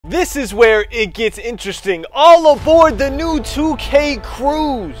This is where it gets interesting. All aboard the new 2K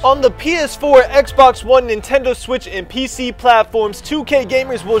cruise. On the PS4, Xbox One, Nintendo Switch, and PC platforms, 2K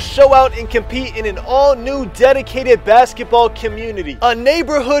gamers will show out and compete in an all-new dedicated basketball community. A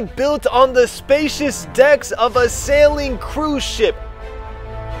neighborhood built on the spacious decks of a sailing cruise ship.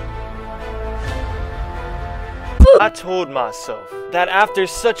 I told myself that after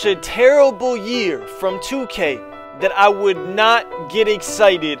such a terrible year from 2K, that I would not get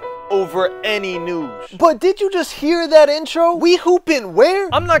excited over any news. But did you just hear that intro? We hoopin' where?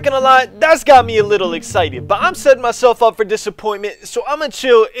 I'm not gonna lie, that's got me a little excited, but I'm setting myself up for disappointment, so I'ma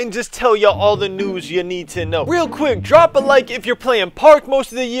chill and just tell y'all all the news you need to know. Real quick, drop a like if you're playing Park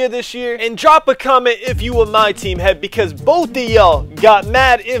most of the year this year, and drop a comment if you were my team head, because both of y'all got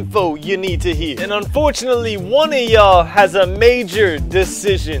mad info you need to hear. And unfortunately, one of y'all has a major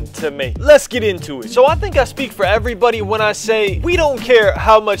decision to make. Let's get into it. So I think I speak for everybody when I say we don't care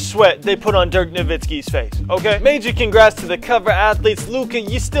how much sweat they put on Dirk Nowitzki's face, okay? Major congrats to the cover athletes. Luka,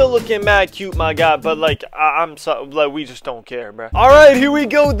 you still looking mad cute, my guy, but like, I'm sorry, like, we just don't care, bro. All right, here we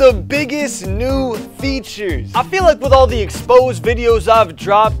go, the biggest new features. I feel like with all the exposed videos I've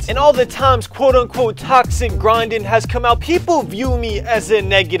dropped and all the times quote-unquote toxic grinding has come out, people view me as a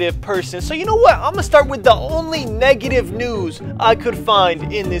negative person. So you know what? I'm gonna start with the only negative news I could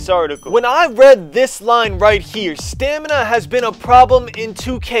find in this article. When I read this line right here, stamina has been a problem in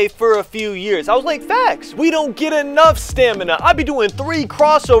 2K for a few years, I was like, facts. We don't get enough stamina. I be doing 3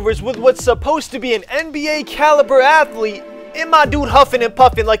 crossovers with what's supposed to be an NBA caliber athlete, and my dude huffing and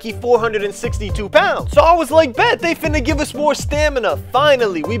puffing like he 462 pounds. So I was like, bet they finna give us more stamina.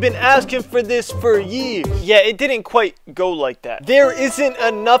 Finally, we've been asking for this for years. Yeah, it didn't quite go like that. There isn't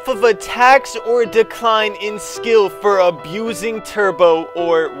enough of a tax or a decline in skill for abusing turbo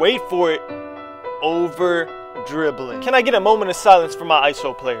or, wait for it, over dribbling. Can I get a moment of silence for my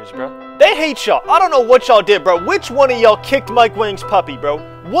ISO players, bro? They hate y'all. I don't know what y'all did, bro. Which one of y'all kicked Mike Wang's puppy, bro?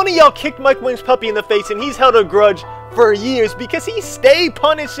 One of y'all kicked Mike Wang's puppy in the face, and he's held a grudge for years because he stayed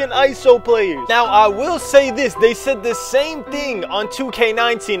punishing ISO players. Now, I will say this. They said the same thing on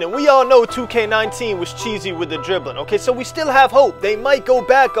 2K19, and we all know 2K19 was cheesy with the dribbling, okay? So we still have hope. They might go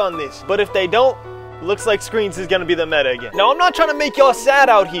back on this, but if they don't, looks like screens is gonna be the meta again. Now, I'm not trying to make y'all sad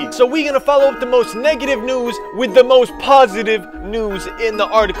out here, so we're gonna follow up the most negative news with the most positive news in the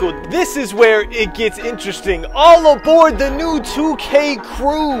article. This is where it gets interesting. All aboard the new 2K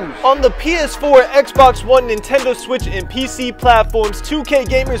cruise. On the PS4, Xbox One, Nintendo Switch, and PC platforms, 2K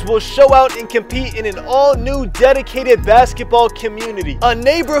gamers will show out and compete in an all-new dedicated basketball community. A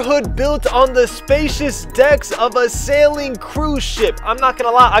neighborhood built on the spacious decks of a sailing cruise ship. I'm not gonna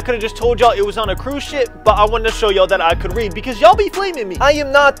lie, I could have just told y'all it was on a cruise ship, but I wanted to show y'all that I could read because y'all be flaming me. I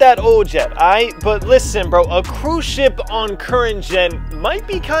am not that old yet, alright? But listen, bro, a cruise ship on current gen might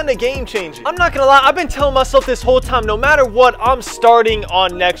be kind of game changing. I'm not gonna lie, I've been telling myself this whole time, no matter what, I'm starting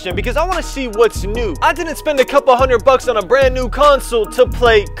on next gen because I want to see what's new. I didn't spend a couple $100 on a brand new console to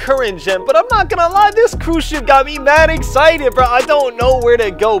play current gen, but I'm not gonna lie, this cruise ship got me mad excited, bro. I don't know where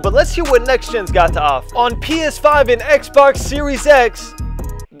to go, but let's hear what next gen's got to offer. On PS5 and Xbox Series X,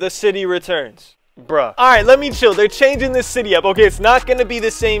 the city returns. Bruh. Alright, let me chill. They're changing this city up. Okay, it's not gonna be the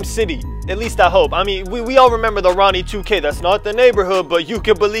same city. At least I hope. I mean, we all remember the Ronnie 2K. That's not the neighborhood, but you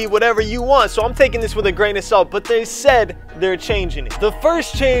can believe whatever you want. So I'm taking this with a grain of salt, but they said they're changing it. The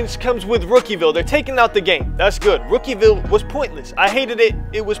first change comes with Rookieville. They're taking out the game. That's good. Rookieville was pointless. I hated it.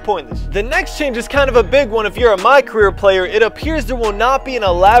 It was pointless. The next change is kind of a big one if you're a My Career player. It appears there will not be an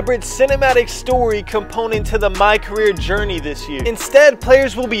elaborate cinematic story component to the My Career journey this year. Instead,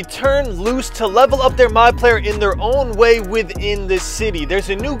 players will be turned loose to level up their My Player in their own way within the city. There's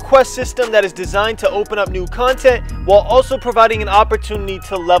a new quest system that is designed to open up new content while also providing an opportunity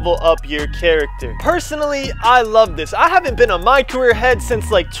to level up your character. Personally, I love this. I haven't been a My Career head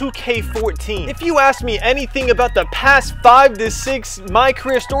since like 2K14. If you ask me anything about the past 5 to 6 My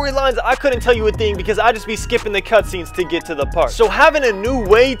Career storylines, I couldn't tell you a thing because I just be skipping the cutscenes to get to the part. So having a new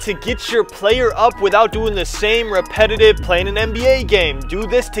way to get your player up without doing the same repetitive playing an NBA game, do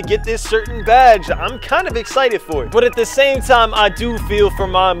this to get this certain badge, I'm kind of excited for it. But at the same time, I do feel for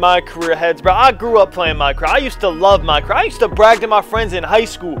my career heads, bro. I grew up playing My Career. I used to love My Career. I used to brag to my friends in high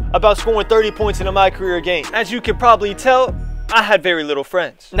school about scoring 30 points in a My Career game. As you can probably tell, I had very little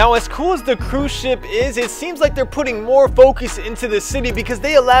friends. Now, as cool as the cruise ship is, it seems like they're putting more focus into the city because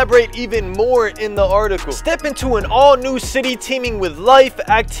they elaborate even more in the article. Step into an all-new city teeming with life,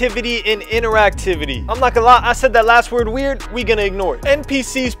 activity, and interactivity. I'm not gonna lie, I said that last word weird, we gonna ignore it.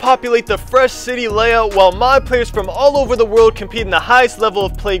 NPCs populate the fresh city layout while my players from all over the world compete in the highest level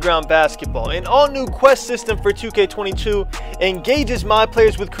of playground basketball. An all-new quest system for 2K22 engages my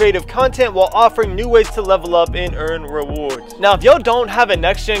players with creative content while offering new ways to level up and earn rewards. Now, if y'all don't have a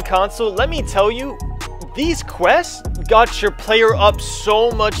next-gen console, let me tell you, these quests got your player up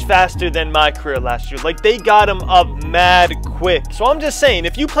so much faster than my career last year. Like, they got him up mad quick. So I'm just saying,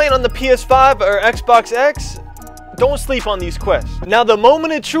 if you playing on the PS5 or Xbox X, don't sleep on these quests. Now, the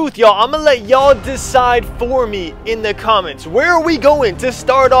moment of truth, y'all, I'm gonna let y'all decide for me in the comments. Where are we going to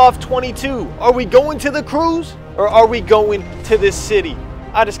start off 22? Are we going to the cruise or are we going to the city?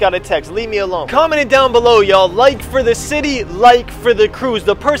 I just got a text. Leave me alone. Comment it down below, y'all. Like for the city, like for the cruise.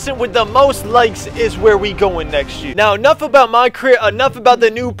 The person with the most likes is where we going next year. Now, enough about my career, enough about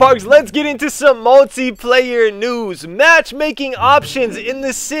the new parks. Let's get into some multiplayer news. Matchmaking options in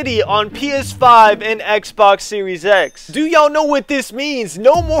the city on PS5 and Xbox Series X. Do y'all know what this means?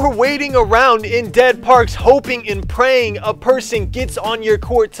 No more waiting around in dead parks hoping and praying a person gets on your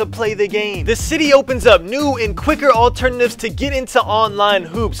court to play the game. The city opens up new and quicker alternatives to get into online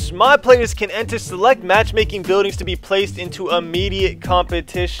hoops. My players can enter select matchmaking buildings to be placed into immediate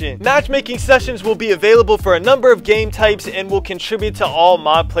competition. Matchmaking sessions will be available for a number of game types and will contribute to all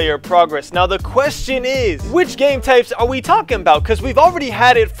my player progress. Now, the question is, which game types are we talking about? Because we've already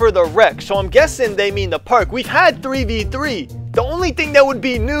had it for the rec, so I'm guessing they mean the park. We've had 3v3. The only thing that would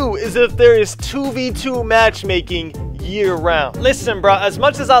be new is if there is 2v2 matchmaking year round. Listen, bro, as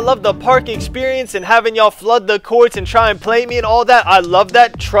much as I love the park experience and having y'all flood the courts and try and play me and all that, I love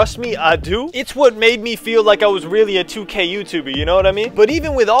that. Trust me, I do. It's what made me feel like I was really a 2K YouTuber, you know what I mean? But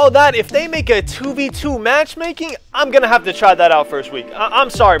even with all that, if they make a 2v2 matchmaking, I'm gonna have to try that out first week. I'm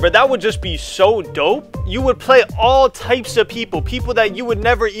sorry, but that would just be so dope. You would play all types of people that you would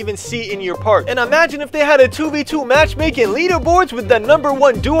never even see in your park. And imagine if they had a 2v2 matchmaking leaderboards with the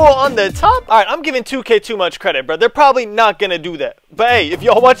 #1 duo on the top. All right, I'm giving 2K too much credit, bro. They're probably not gonna do that. But hey, if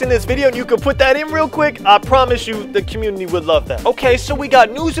y'all watching this video and you could put that in real quick, I promise you the community would love that. Okay, so we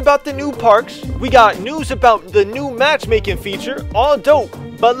got news about the new parks. We got news about the new matchmaking feature. All dope.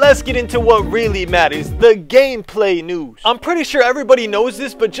 But let's get into what really matters, the gameplay news. I'm pretty sure everybody knows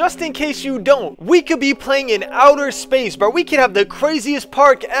this, but just in case you don't, we could be playing in outer space, but we could have the craziest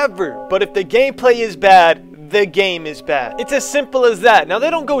park ever. But if the gameplay is bad, the game is bad. It's as simple as that. Now, they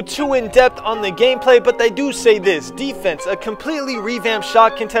don't go too in depth on the gameplay, but they do say this: defense, a completely revamped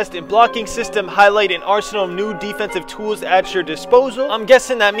shot contest and blocking system highlight an arsenal of new defensive tools at your disposal. I'm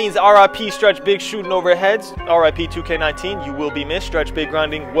guessing that means RIP Stretch Big shooting overheads. RIP 2K19, you will be missed. Stretch Big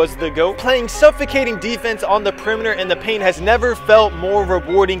grinding was the GOAT. Playing suffocating defense on the perimeter and the paint has never felt more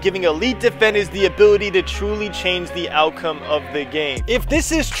rewarding, giving elite defenders the ability to truly change the outcome of the game. If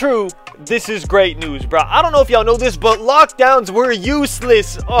this is true, this is great news, bro. I don't know if y'all know this, but lockdowns were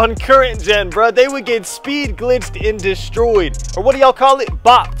useless on current gen, bro. They would get speed glitched and destroyed. Or what do y'all call it?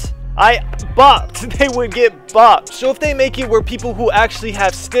 Bopped. Bopped. They would get bopped. So if they make it where people who actually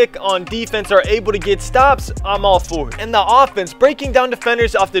have stick on defense are able to get stops, I'm all for it. And the offense, breaking down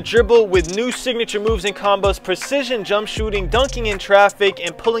defenders off the dribble with new signature moves and combos, precision jump shooting, dunking in traffic,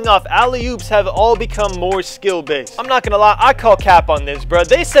 and pulling off alley-oops have all become more skill-based. I'm not gonna lie, I call cap on this, bro.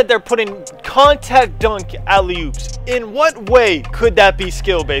 They said they're putting contact dunk alley-oops. In what way could that be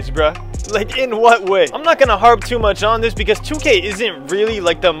skill-based, bro? Like, in what way? I'm not gonna harp too much on this because 2K isn't really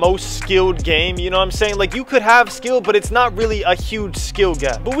like the most skilled game, you know what I'm saying? Like, you could have skill, but it's not really a huge skill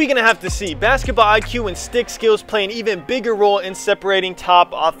gap. But we're gonna have to see. Basketball IQ and stick skills play an even bigger role in separating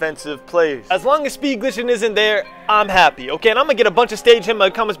top offensive players. As long as speed glitching isn't there, I'm happy, okay? And I'm gonna get a bunch of stage hit in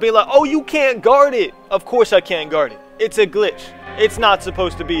my comments being like, oh, you can't guard it. Of course I can't guard it. It's a glitch. It's not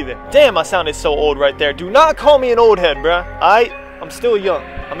supposed to be there. Damn, I sounded so old right there. Do not call me an old head, bruh. I'm still young.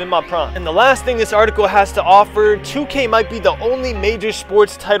 I'm in my prime. And the last thing this article has to offer, 2K might be the only major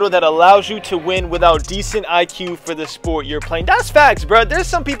sports title that allows you to win without decent IQ for the sport you're playing. That's facts, bro. There's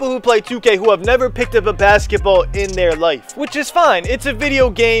some people who play 2K who have never picked up a basketball in their life, which is fine. It's a video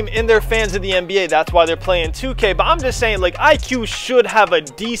game and they're fans of the NBA. That's why they're playing 2K. But I'm just saying, like, IQ should have a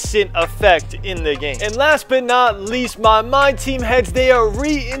decent effect in the game. And last but not least, my team heads, they are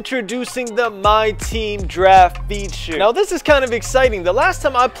reintroducing the My Team draft feature. Now, this is kind of exciting. The last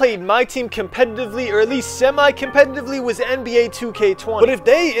time I played my team competitively, or at least semi-competitively, was NBA 2K20. But if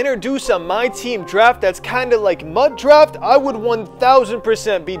they introduce a my team draft that's kind of like mud draft, I would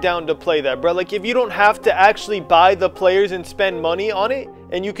 1000% be down to play that, bro. Like, if you don't have to actually buy the players and spend money on it,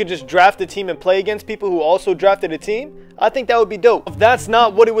 and you could just draft a team and play against people who also drafted a team, I think that would be dope. If that's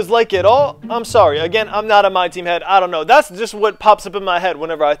not what it was like at all, I'm sorry. Again, I'm not a my team head. I don't know. That's just what pops up in my head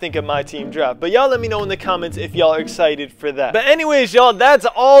whenever I think of my team draft. But y'all let me know in the comments if y'all are excited for that. But anyways, y'all, that's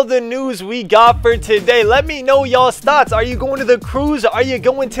all the news we got for today. Let me know y'all's thoughts. Are you going to the cruise? Are you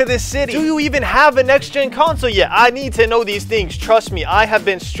going to the city? Do you even have a next-gen console yet? I need to know these things. Trust me, I have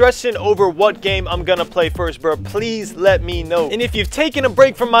been stressing over what game I'm gonna play first, bro. Please let me know. And if you've taken a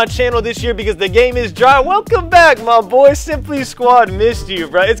break from my channel this year because the game is dry, welcome back, my boy. Simply Squad missed you,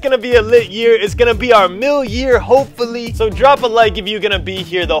 bro. It's gonna be a lit year. It's gonna be our mill year, hopefully. So drop a like if you're gonna be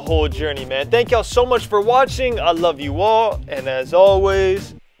here the whole journey, man. Thank y'all so much for watching. I love you all, and as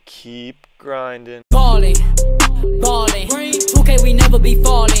always, keep grinding. Ballin', 2K we never be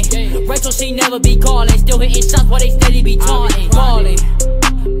falling. Rachel she never be calling. Still hitting shots while they steady be taunting. Ballin',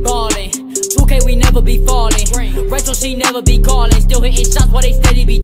 2K we never be falling. Rachel she never be calling. Still hitting shots while they steady be